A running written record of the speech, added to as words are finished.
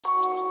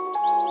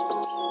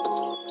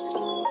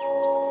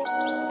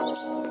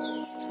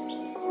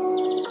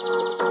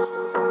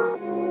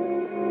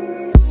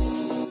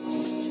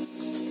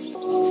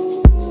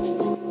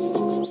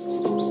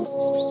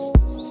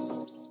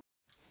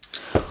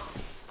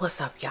What's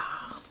up, y'all?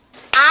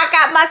 I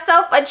got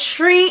myself a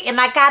treat,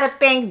 and I gotta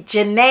thank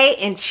Janae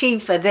and Chi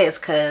for this,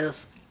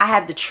 because I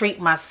had to treat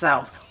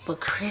myself for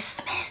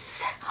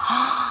Christmas.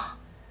 I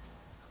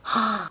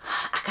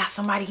got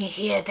somebody in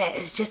here that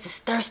is just as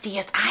thirsty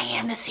as I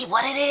am to see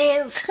what it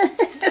is. Yeah,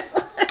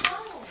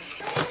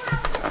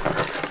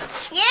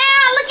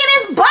 look at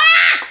this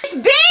box! It's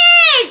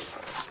big!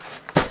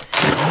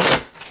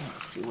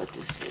 Let's see what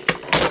this is.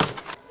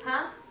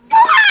 Huh?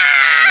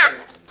 Ah!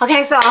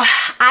 Okay, so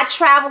I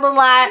travel a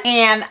lot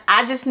and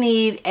I just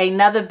need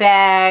another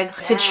bag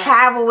to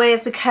travel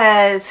with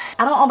because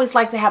I don't always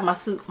like to have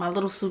my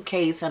little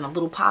suitcase and a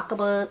little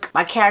pocketbook,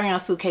 my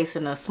carry-on suitcase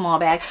in a small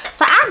bag.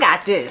 So I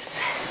got this.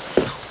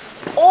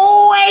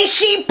 Oh, ain't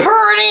she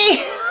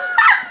pretty?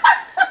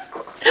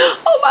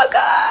 Oh my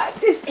God,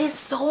 this is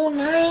so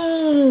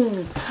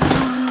nice.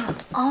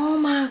 Oh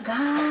my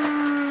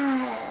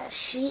God,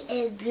 she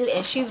is beautiful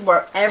and she's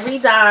worth every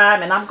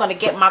dime, and I'm gonna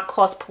get my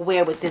cost per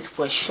wear with this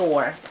for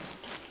sure.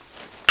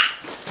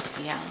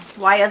 Yeah,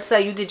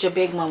 YSL, you did your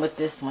big one with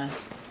this one.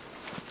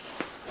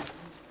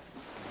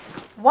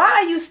 Why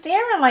are you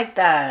staring like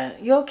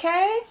that? You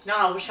okay? No,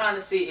 I was trying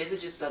to see, is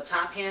it just a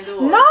top handle?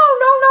 Or? No,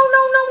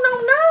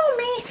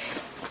 man.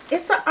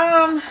 It's a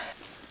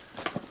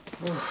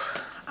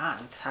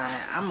I'm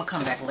tired. I'm gonna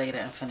come back later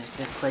and finish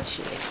this, but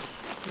shit,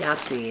 y'all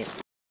see it.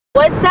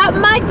 What's up,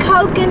 my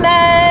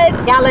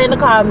coconuts? Y'all in the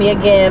car with me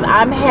again.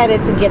 I'm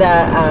headed to get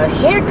a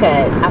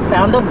haircut. I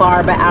found a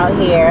barber out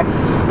here,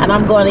 and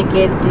I'm going to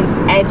get these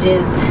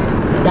edges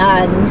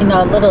done. You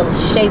know, a little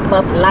shape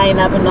up, line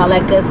up, and all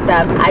that good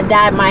stuff. I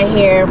dyed my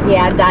hair.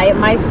 Yeah, I dye it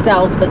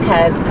myself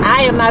because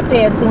I am not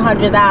paying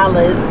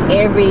 $200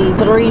 every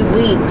 3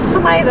 weeks.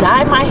 Somebody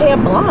dye my hair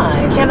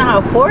blonde. Can I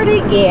afford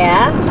it?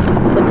 Yeah.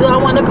 But do I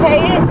want to pay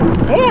it?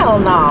 Hell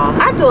no.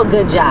 I do a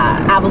good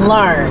job. I've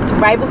learned.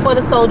 Right before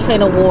the Soul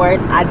Train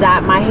Awards, I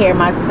dyed my hair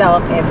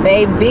myself, and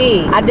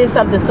baby, I did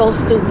something so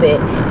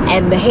stupid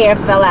and the hair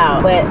fell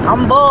out. But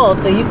I'm bald,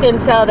 so you can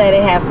tell that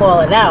it had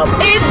fallen out.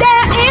 Is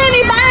there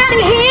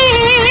anybody here?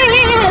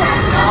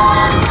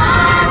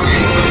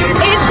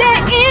 Is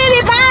there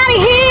anybody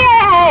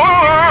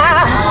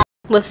here?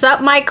 What's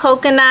up, my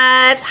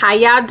coconuts? How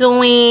y'all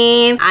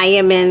doing? I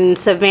am in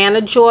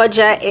Savannah,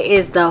 Georgia. It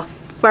is the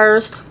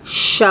first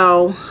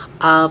show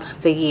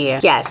of the year.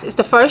 Yes, it's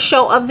the first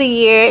show of the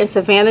year in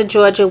Savannah,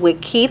 Georgia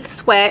with Keith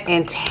Sweat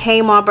and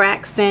Tamar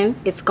Braxton.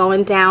 It's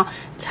going down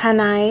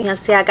tonight. Y'all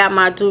see I got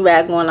my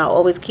do-rag on. I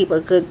always keep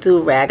a good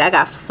do-rag. I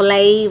got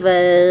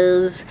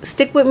flavors.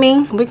 Stick with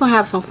me. We're gonna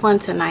have some fun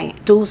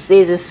tonight.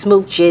 Deuces and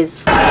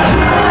smooches.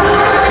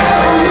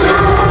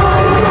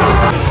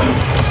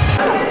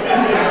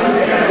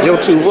 Yo,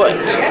 to what?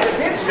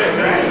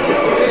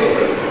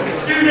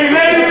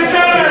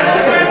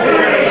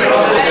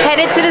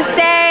 Headed to the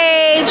stage.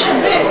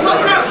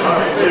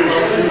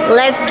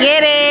 Let's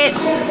get it.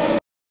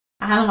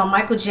 I have my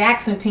Michael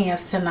Jackson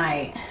pants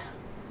tonight.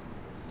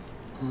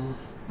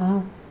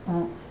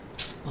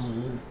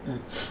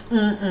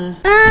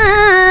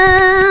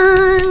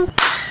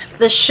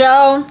 The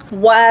show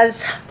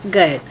was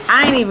good.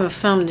 I ain't even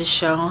filmed the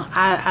show.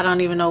 I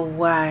don't even know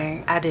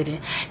why I did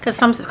it. Cause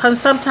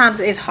sometimes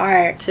it's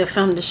hard to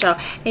film the show.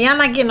 And y'all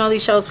not getting all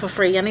these shows for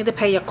free. Y'all need to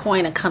pay your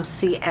coin and come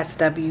see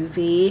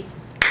SWV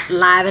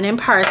live and in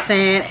person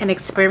and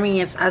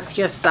experience us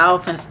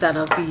yourself instead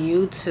of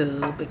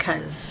YouTube,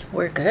 because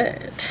we're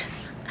good.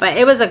 But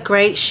it was a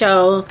great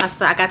show.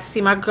 I got to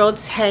see my girl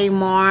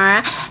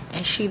Tamar,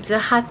 and she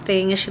did her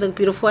thing, and she looked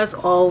beautiful as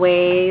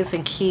always,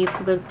 and Keith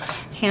looked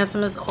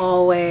handsome as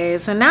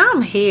always. And now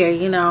I'm here,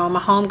 you know, my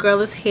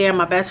homegirl is here,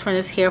 my best friend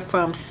is here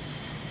from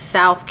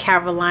South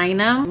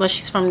Carolina. Well,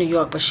 she's from New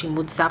York, but she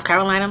moved to South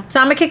Carolina. So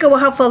I'm gonna kick it with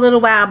her for a little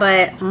while,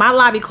 but my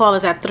lobby call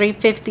is at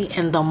 3:50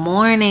 in the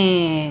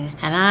morning.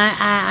 And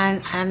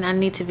I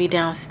need to be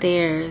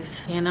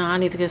downstairs. You know, I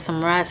need to get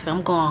some rest.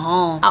 I'm going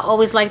home. I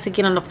always like to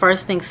get on the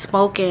first thing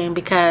smoking,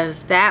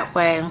 because that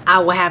way I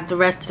will have the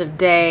rest of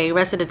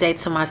the day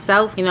to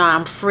myself. You know,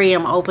 I'm free,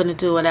 I'm open to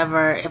do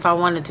whatever if I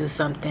want to do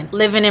something.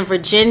 Living in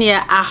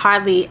Virginia, I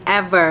hardly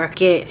ever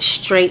get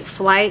straight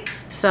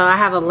flights. So I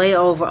have a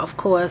layover, of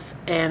course,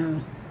 and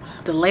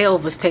the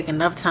layovers take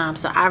enough time,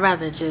 so I'd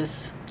rather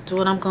just do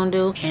what I'm gonna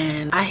do,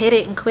 and I hit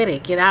it and quit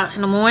it. Get out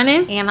in the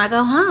morning and I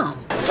go home.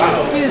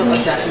 Excuse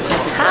me.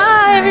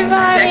 Hi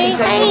everybody.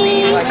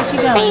 Hey. What you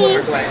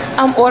doing? Hey.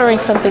 I'm ordering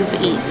something to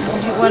eat.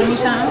 Did you order me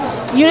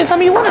something? You didn't tell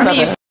me you wanted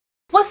nothing.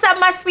 What's up,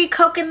 my sweet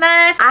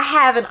coconuts? I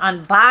have an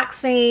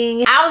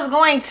unboxing. I was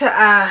going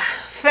to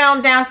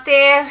film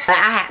downstairs, but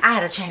I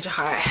had a change of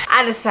heart.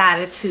 I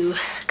decided to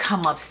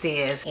come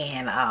upstairs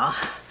and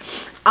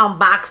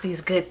unbox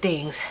these good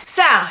things.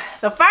 So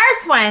the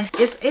first one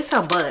is, it's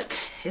a book.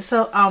 It's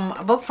a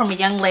book from a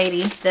young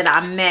lady that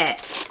I met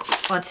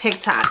on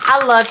TikTok.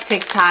 I love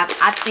TikTok.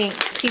 I think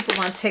people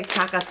on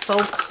TikTok are so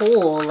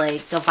cool.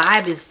 Like, the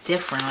vibe is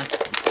different.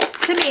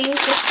 To me,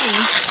 just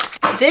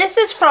me. This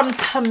is from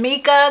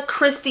Tamika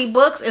Christie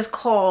Books. It's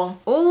called,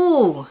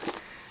 ooh,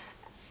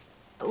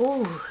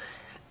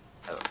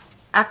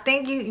 I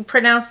think you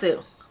pronounce it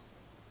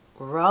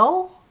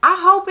Row. I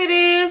hope it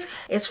is.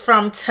 It's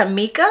from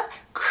Tamika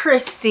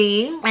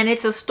Christie, and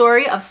it's a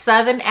story of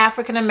Southern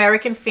African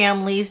American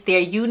families, their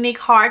unique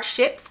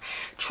hardships,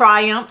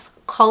 triumphs,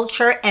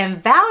 culture,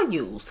 and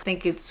values. I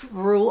think it's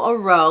Rule or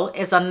Row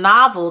is a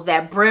novel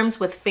that brims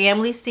with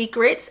family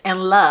secrets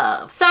and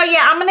love. So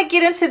yeah, I'm gonna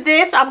get into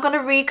this. I'm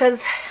gonna read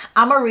because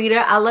I'm a reader.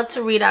 I love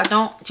to read. I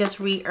don't just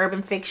read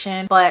urban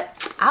fiction,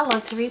 but I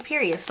love to read,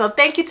 period. So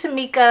thank you,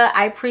 Tamika.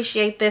 I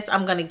appreciate this.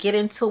 I'm gonna get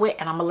into it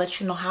and I'm gonna let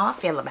you know how I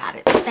feel about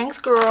it. Thanks,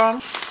 girl.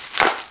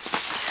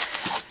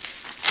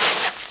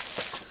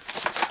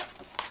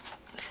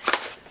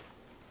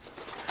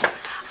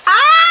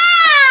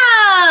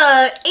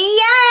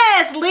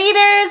 Yes,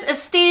 leaders,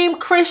 esteemed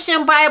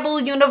Christian Bible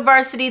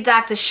University,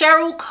 Dr.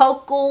 Cheryl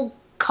Coco,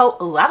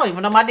 I don't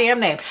even know my damn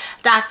name.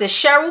 Dr.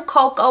 Cheryl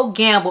Coco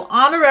Gamble,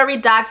 honorary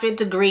doctorate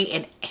degree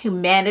in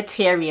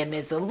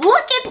humanitarianism.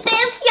 Look at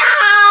this,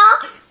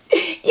 y'all.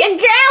 Your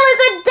girl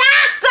is a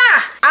doctor.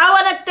 I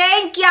want to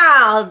thank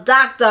y'all,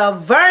 Dr.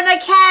 Verna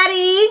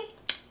Caddy.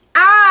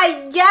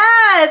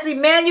 Yes,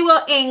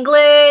 Emmanuel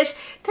English.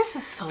 This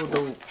is so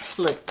dope.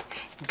 Look,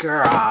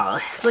 girl,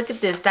 look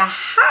at this.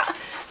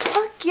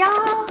 Look,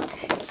 y'all,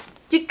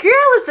 your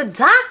girl is a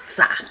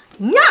doctor.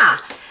 Yeah.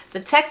 The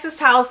Texas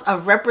House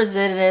of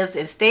Representatives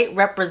and State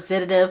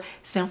Representative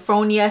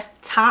Symphonia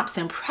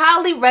Thompson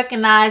proudly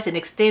recognized and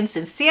extends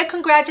sincere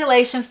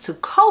congratulations to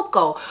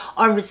Coco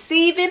on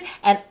receiving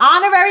an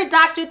honorary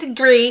doctorate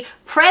degree,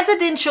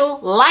 Presidential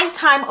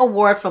Lifetime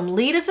Award from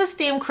Leaders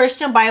Esteemed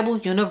Christian Bible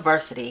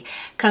University.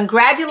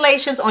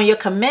 Congratulations on your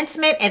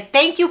commencement and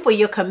thank you for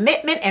your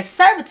commitment and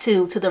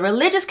servitude to the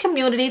religious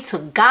community, to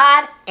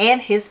God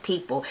and his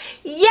people.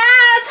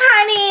 Yes,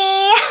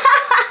 honey.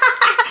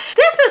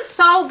 This is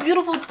so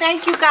beautiful.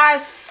 Thank you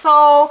guys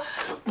so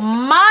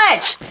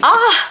much.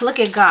 Oh, look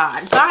at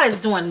God. God is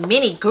doing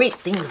many great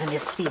things in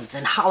this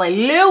season.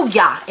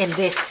 Hallelujah. In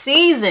this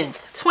season.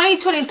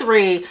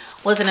 2023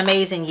 was an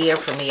amazing year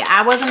for me.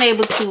 I wasn't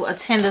able to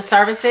attend the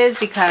services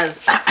because,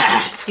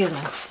 excuse me,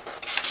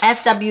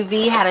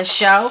 SWV had a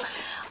show.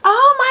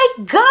 Oh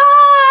my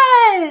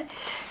God.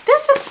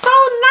 This is so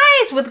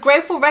nice. With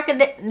grateful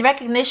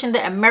recognition, the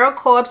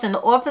AmeriCorps and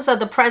the Office of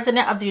the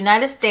President of the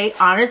United States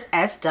honors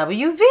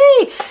SWV.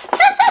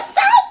 This is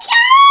so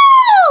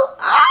cute.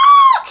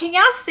 Oh, can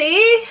y'all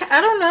see? I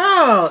don't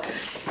know.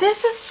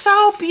 This is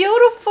so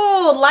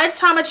beautiful.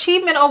 Lifetime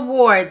Achievement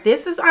Award.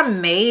 This is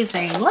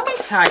amazing. Let me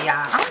tell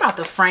y'all, I'm about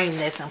to frame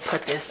this and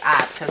put this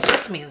up because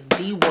this means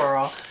the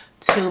world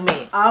to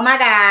me. Oh my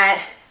God.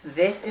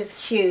 This is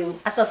cute.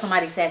 I thought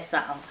somebody said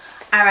something.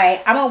 All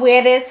right, I'm gonna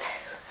wear this.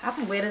 I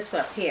can wear this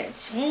with a pair of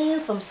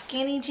jeans, some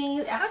skinny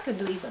jeans. I could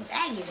do even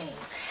baggy jeans.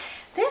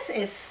 This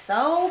is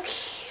so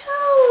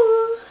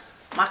cute.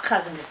 My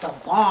cousin is the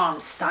bomb,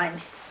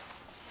 son.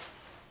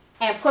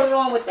 And put it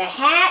on with the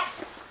hat.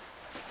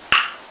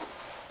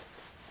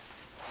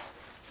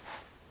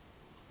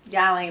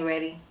 Y'all ain't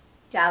ready.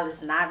 Y'all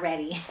is not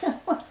ready.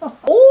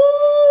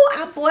 Ooh,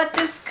 I bought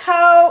this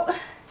coat.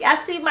 Y'all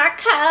see my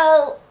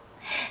coat?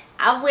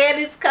 I wear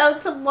this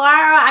coat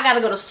tomorrow. I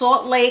gotta go to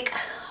Salt Lake.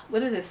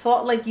 What is it?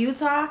 Salt Lake,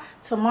 Utah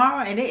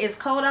tomorrow, and it is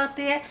cold out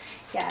there.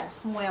 Yes,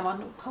 I'm wearing my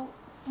new coat.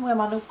 I'm wearing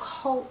my new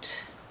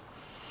coat.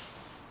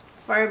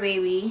 Fur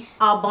Baby,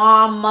 our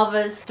bomb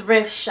mother's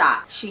thrift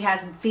shop. She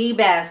has the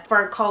best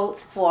fur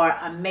coats for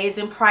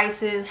amazing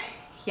prices.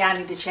 Y'all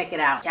need to check it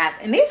out. Yes,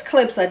 and these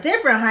clips are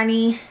different,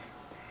 honey.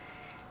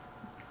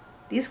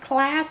 These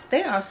clasps,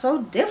 they are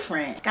so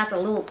different. Got the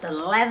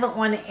leather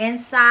on the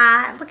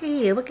inside. Look at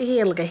here, look at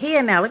here, look at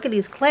here now. Look at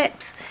these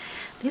clips.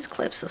 These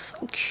clips are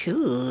so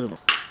cute.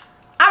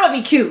 I'm gonna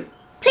be cute.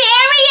 Period.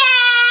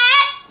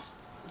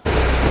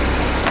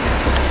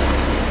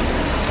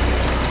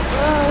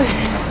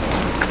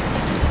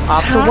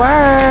 Off to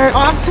work.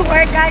 Off to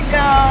work I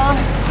go.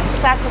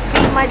 So I can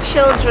feed my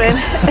children.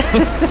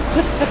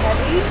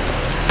 Heavy?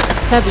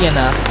 Heavy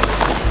enough.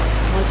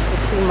 I want you to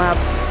see my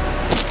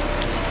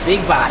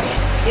Big body.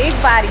 big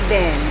body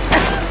bends.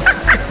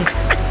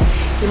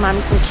 Give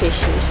mommy some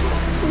kisses.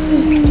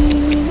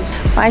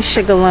 My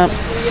sugar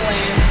lumps.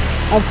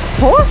 Of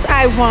course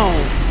I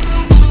won't.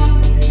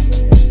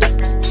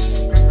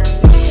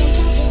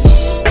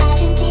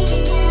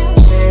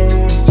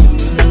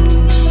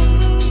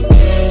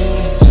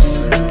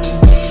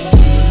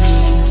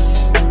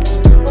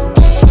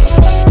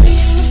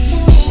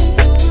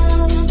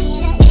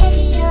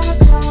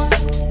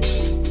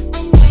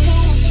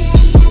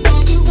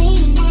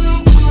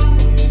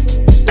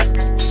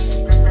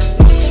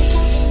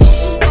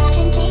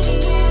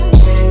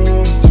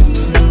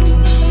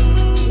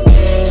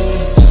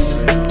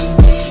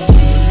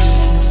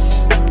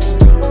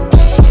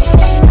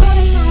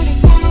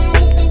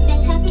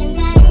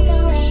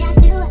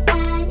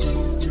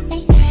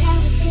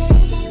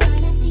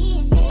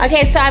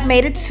 Okay, so I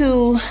made it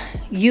to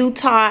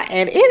Utah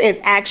and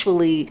it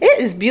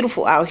is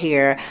beautiful out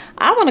here.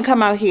 I want to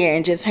come out here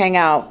and just hang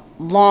out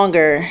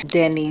longer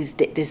than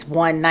this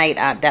one night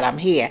that I'm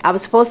here. I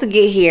was supposed to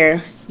get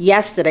here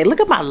yesterday.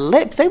 Look at my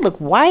lips. They look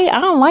white. I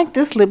don't like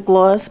this lip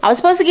gloss. I was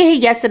supposed to get here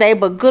yesterday,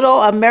 but good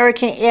old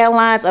American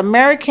Airlines,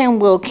 American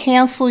will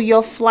cancel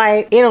your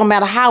flight. It don't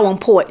matter how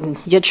important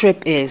your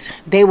trip is.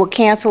 They will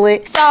cancel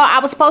it. So I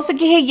was supposed to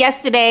get here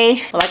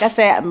yesterday. But like I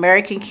said,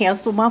 American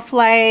canceled my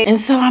flight. And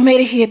so I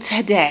made it here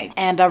today.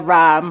 And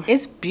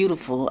it's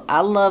beautiful.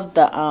 I love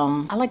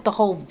I like the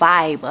whole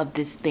vibe of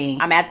this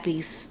thing. I'm at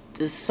the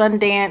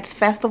Sundance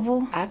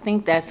Festival. I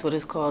think that's what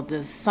it's called, the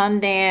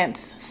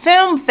Sundance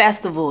Film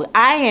Festival.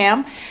 I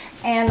am,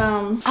 and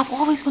I've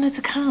always wanted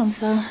to come,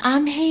 so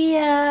I'm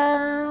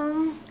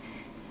here.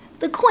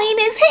 The queen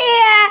is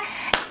here,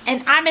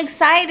 and I'm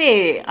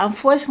excited.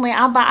 Unfortunately,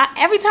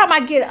 every time I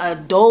get a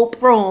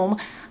dope room,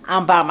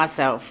 I'm by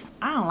myself.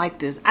 I don't like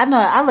this. I know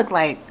I look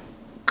like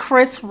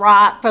Chris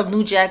Rock from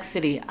New Jack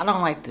City. I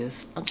don't like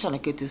this. I'm trying to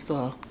get this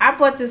off. I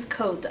bought this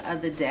coat the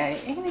other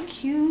day. Ain't it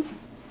cute?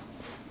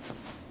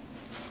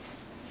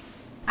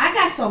 I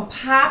got some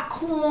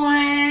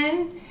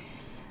popcorn.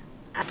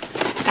 I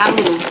got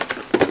a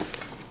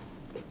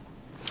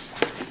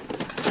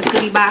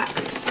goodie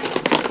box.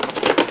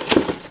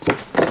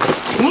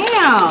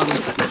 Damn,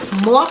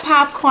 more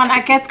popcorn.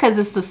 I guess because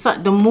it's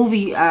the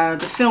movie,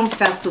 the film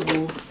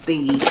festival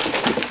thingy.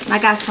 I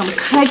got some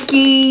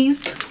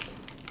cookies.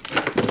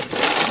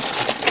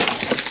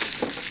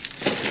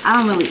 I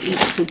don't really eat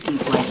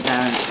cookies like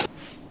that.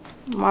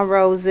 My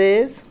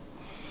roses.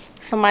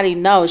 Somebody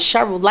knows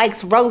Cheryl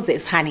likes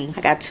roses, honey.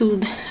 I got two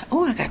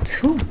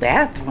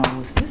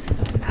bathrooms. This is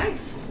a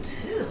nice one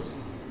too.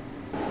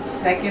 This is the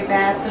second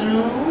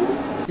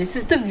bathroom. This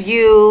is the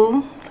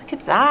view. Look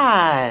at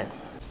that.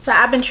 So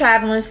I've been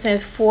traveling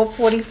since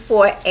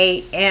 4:44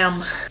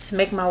 a.m. to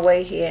make my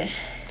way here.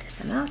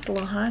 And I was a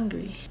little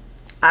hungry.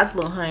 I'm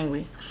gonna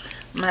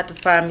have to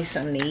find me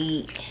something to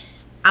eat.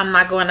 I'm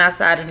not going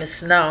outside in the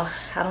snow.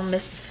 I don't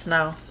miss the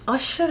snow. Or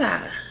should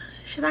I?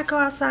 Should I go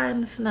outside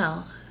in the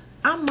snow?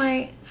 I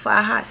might for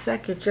a hot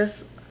second,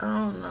 I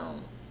don't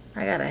know.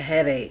 I got a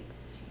headache.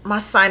 My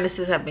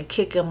sinuses have been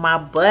kicking my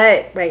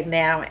butt right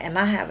now and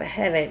I have a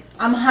headache.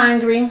 I'm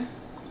hungry,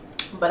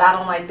 but I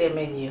don't like their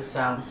menu,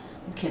 so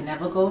you can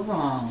never go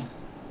wrong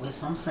with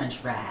some french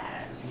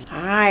fries.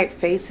 All right,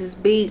 faces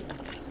beat.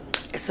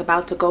 It's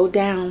about to go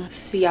down.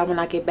 See y'all when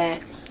I get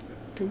back.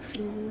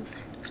 Deuces.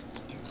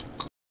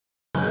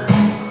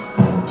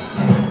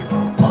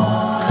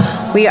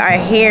 We are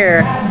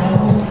here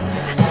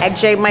at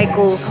J.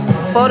 Michael's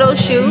photo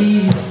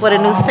shoot for the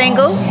new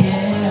single.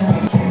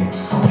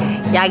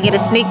 Y'all get a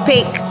sneak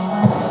peek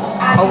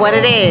of what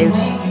it is.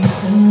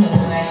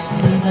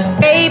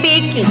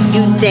 Baby, can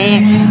you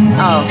dance?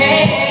 Oh,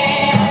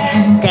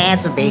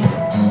 dance with me.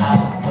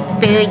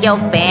 Feel your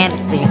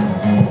fantasy.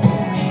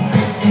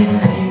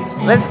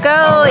 Let's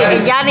go.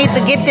 Y'all need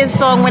to get this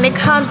song when it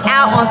comes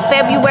out on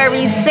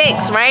February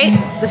 6th, right?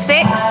 The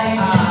 6th?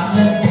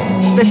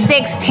 The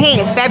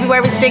 16th,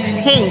 February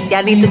 16th.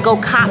 Y'all need to go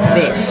cop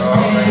this.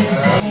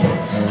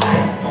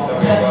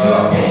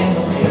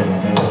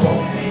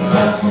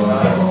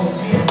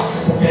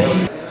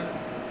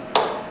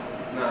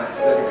 Nice,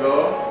 there we go.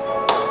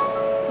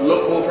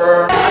 Look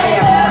over.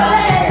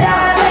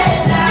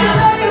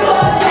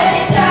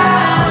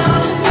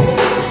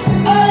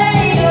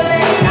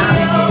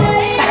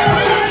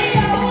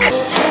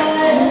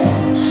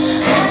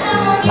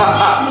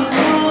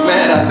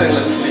 Man, I think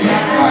let's see.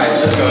 Alright,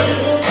 let's go ahead.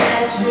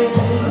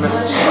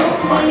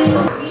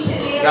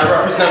 Gotta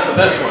represent for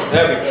this one.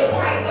 There we go.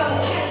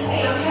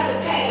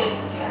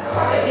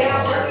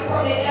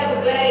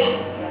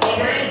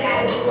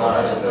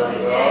 Nice, there we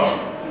go.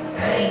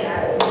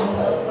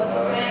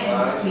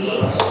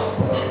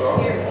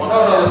 No,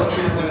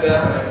 do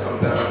that. Come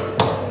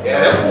down. Yeah,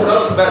 that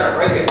looks better.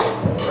 Right there.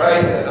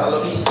 Right there. That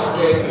looks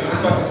way too. It's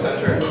fucking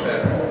centric.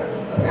 Better.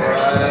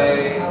 Right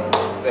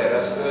there.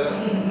 That's it.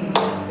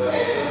 That's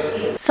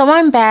it. So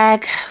I'm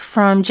back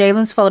from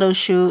Jalen's photo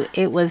shoot.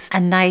 It was a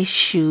nice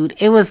shoot.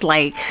 It was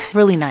like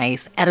really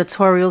nice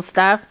editorial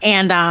stuff.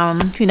 And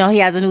you know, he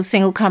has a new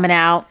single coming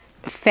out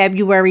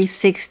February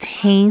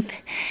 16th.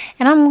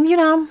 And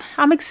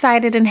I'm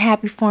excited and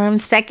happy for him.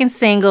 Second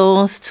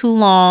single. It's too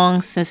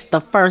long since the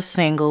first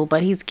single,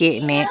 but he's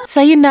getting it.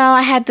 So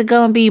I had to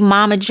go and be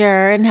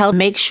momager and help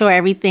make sure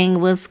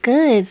everything was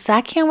good. So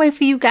I can't wait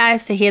for you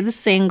guys to hear the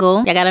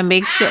single. Y'all gotta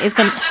make sure it's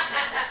gonna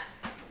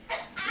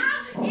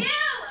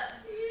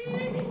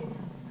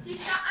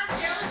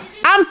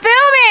I'm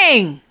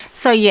filming.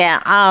 So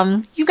yeah,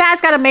 you guys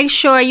gotta make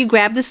sure you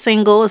grab the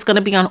single. It's gonna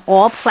be on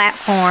all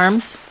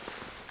platforms.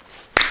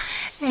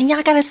 And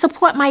y'all gotta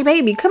support my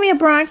baby. Come here,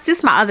 Bronx. This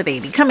is my other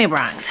baby. Come here,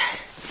 Bronx.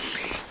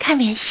 Come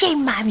here. She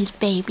mommy's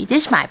baby.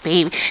 This is my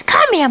baby.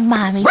 Come here,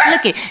 mommy.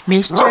 Look at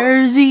Miss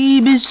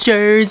Jersey, Miss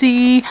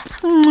Jersey.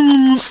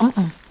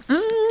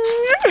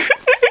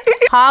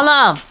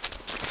 Harlem.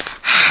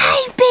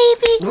 Hi,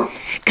 baby.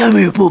 Come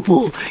here, boo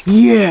boo.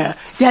 Yeah,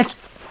 that's.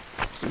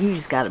 You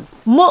just gotta.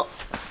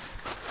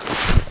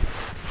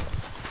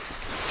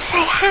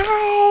 Say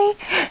hi.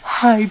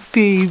 Hi,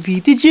 baby.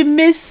 Did you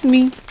miss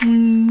me?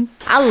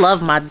 I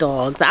love my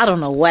dogs. I don't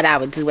know what I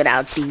would do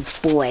without these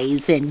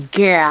boys and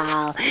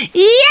girl.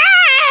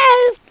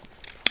 Yes!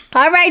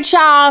 All right,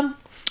 y'all.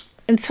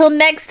 Until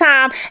next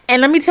time.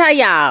 And let me tell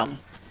y'all,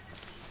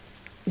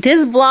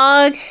 this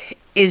vlog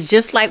is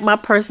just like my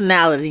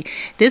personality.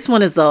 This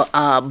one is a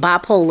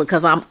bipolar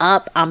because I'm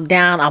up, I'm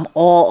down, I'm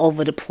all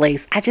over the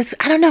place. I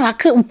don't know. I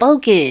couldn't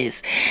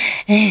focus.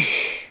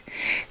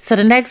 So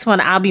the next one,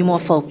 I'll be more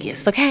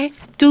focused, okay?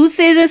 Deuces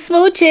and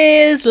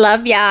smooches.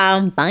 Love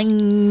y'all.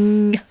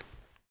 Bye.